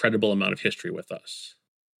shared an incredible amount of history with us.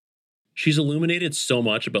 She's illuminated so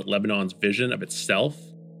much about Lebanon's vision of itself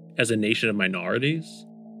as a nation of minorities,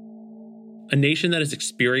 a nation that has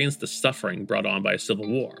experienced the suffering brought on by a civil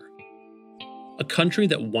war, a country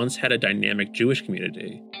that once had a dynamic Jewish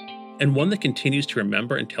community, and one that continues to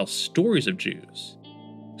remember and tell stories of Jews,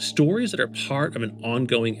 stories that are part of an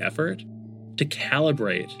ongoing effort to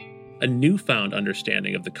calibrate a newfound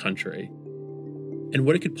understanding of the country and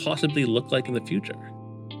what it could possibly look like in the future.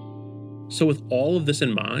 So with all of this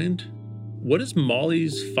in mind, what is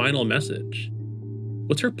Molly's final message?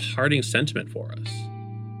 What's her parting sentiment for us?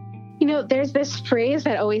 There's this phrase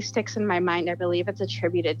that always sticks in my mind. I believe it's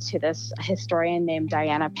attributed to this historian named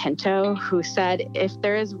Diana Pinto, who said, if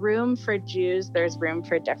there is room for Jews, there's room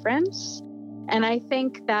for difference. And I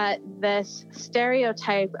think that this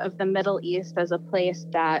stereotype of the Middle East as a place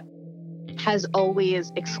that has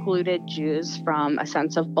always excluded Jews from a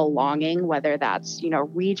sense of belonging, whether that's,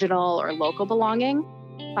 regional or local belonging,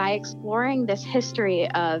 by exploring this history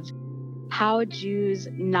of how Jews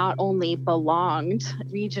not only belonged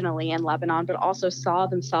regionally in Lebanon, but also saw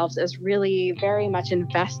themselves as really very much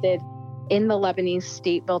invested in the Lebanese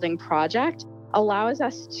state building project, allows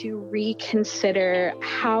us to reconsider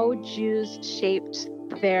how Jews shaped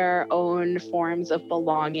their own forms of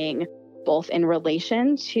belonging, both in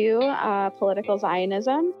relation to political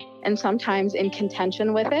Zionism and sometimes in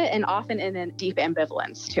contention with it, and often in a deep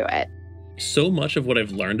ambivalence to it. So much of what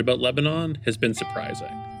I've learned about Lebanon has been surprising,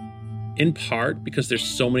 in part because there's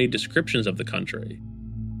so many descriptions of the country,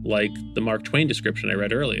 like the Mark Twain description I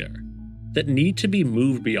read earlier, that need to be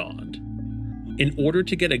moved beyond in order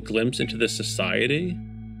to get a glimpse into this society,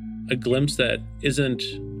 a glimpse that isn't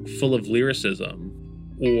full of lyricism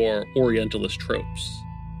or Orientalist tropes.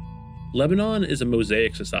 Lebanon is a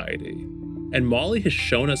mosaic society, and Molly has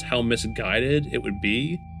shown us how misguided it would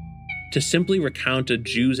be to simply recount a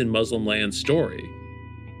Jews in Muslim land story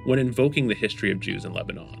when invoking the history of Jews in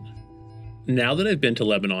Lebanon. Now that I've been to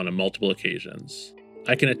Lebanon on multiple occasions,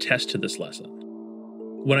 I can attest to this lesson.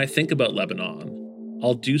 When I think about Lebanon,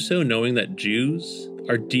 I'll do so knowing that Jews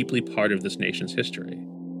are deeply part of this nation's history.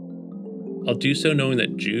 I'll do so knowing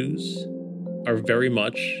that Jews are very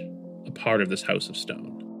much a part of this House of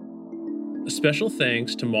Stone. A special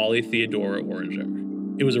thanks to Molly Theodora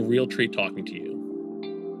Oringer. It was a real treat talking to you.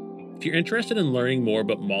 If you're interested in learning more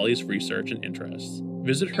about Molly's research and interests,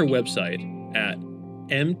 visit her website at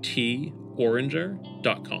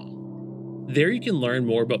mtoringer.com. There you can learn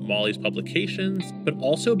more about Molly's publications, but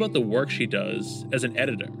also about the work she does as an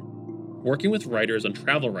editor, working with writers on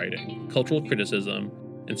travel writing, cultural criticism,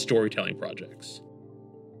 and storytelling projects.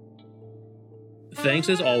 Thanks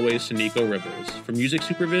as always to Nico Rivers for music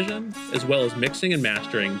supervision, as well as mixing and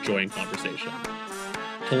mastering Joy in Conversation.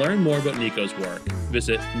 To learn more about Nico's work,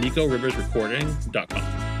 visit nicoriversrecording.com.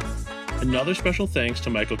 Another special thanks to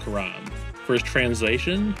Michael Karam for his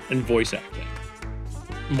translation and voice acting.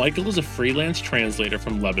 Michael is a freelance translator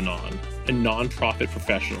from Lebanon and nonprofit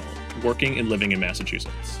professional working and living in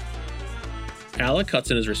Massachusetts. Alec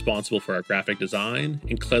Hudson is responsible for our graphic design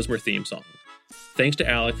and klezmer theme song. Thanks to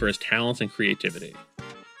Alec for his talents and creativity.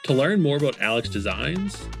 To learn more about Alec's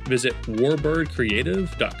designs, visit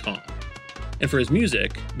warbirdcreative.com. And for his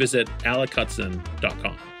music, visit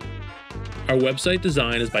alekhudson.com. Our website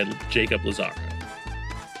design is by Jacob Lazaro.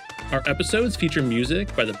 Our episodes feature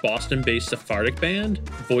music by the Boston-based Sephardic band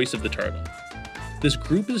Voice of the Turtle. This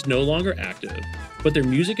group is no longer active, but their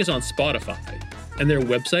music is on Spotify, and their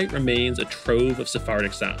website remains a trove of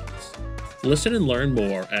Sephardic sounds. Listen and learn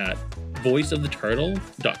more at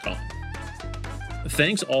voiceoftheturtle.com.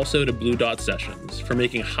 Thanks also to Blue Dot Sessions for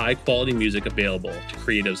making high-quality music available to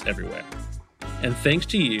creatives everywhere. And thanks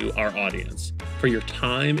to you, our audience, for your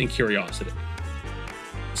time and curiosity.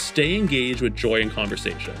 Stay engaged with Joy in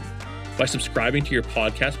Conversation by subscribing to your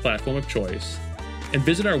podcast platform of choice and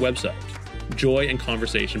visit our website,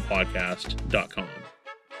 joyandconversationpodcast.com.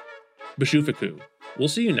 Bashufaku. We'll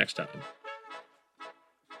see you next time.